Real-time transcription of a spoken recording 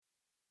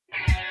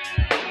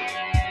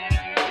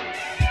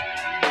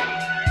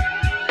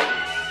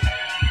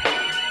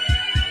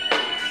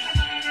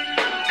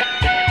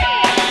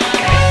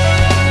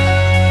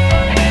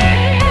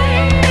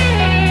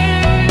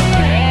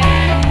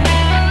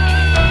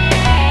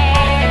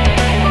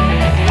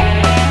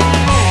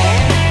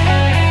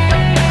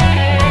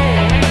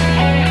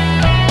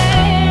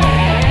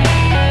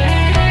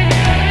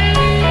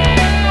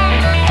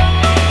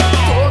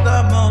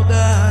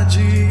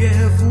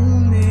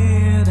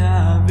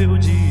vulnerável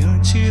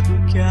diante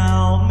do que a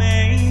alma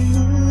é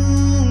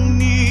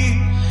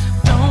imune.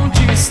 Tão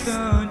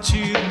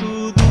distante,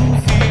 tudo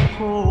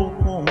ficou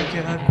com o que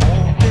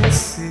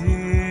aconteceu.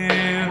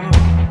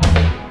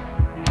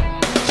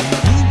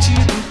 Diante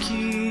do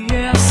que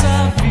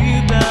essa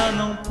vida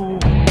não pune,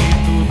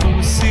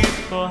 tudo se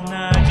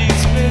torna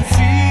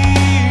desprezível.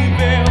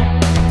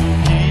 Do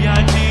que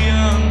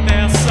adianta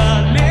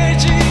essa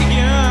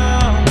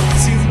legião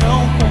se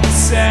não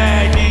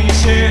consegue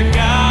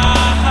enxergar?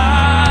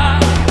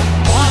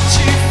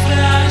 Morte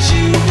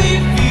frágil e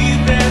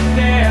vida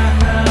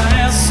eterna,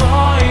 é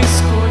só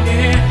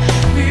escolher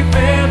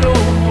viver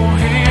ou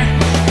morrer.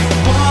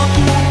 Enquanto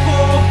o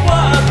corpo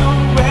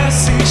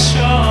adoece e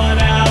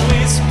chora, o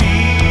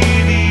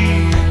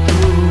espírito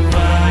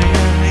vai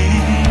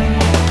além.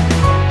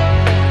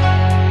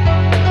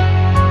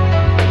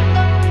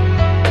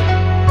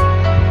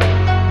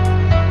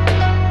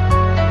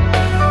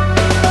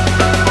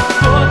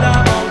 Toda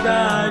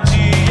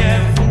maldade é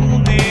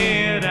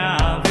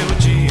vulnerável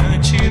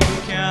diante do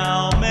que a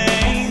alma é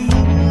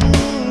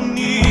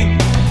imune.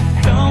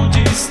 Tão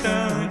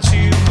distante,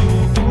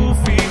 tudo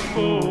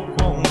ficou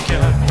com o que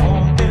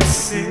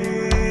aconteceu.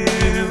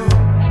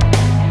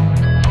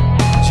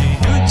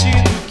 Diante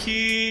do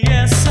que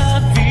essa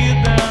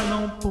vida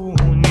não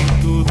pune,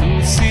 tudo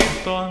se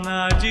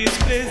torna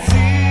desprezível.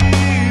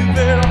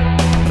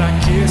 Pra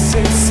que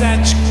ser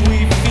cético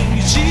e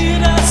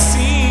fingir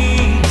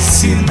assim,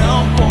 se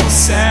não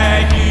consegue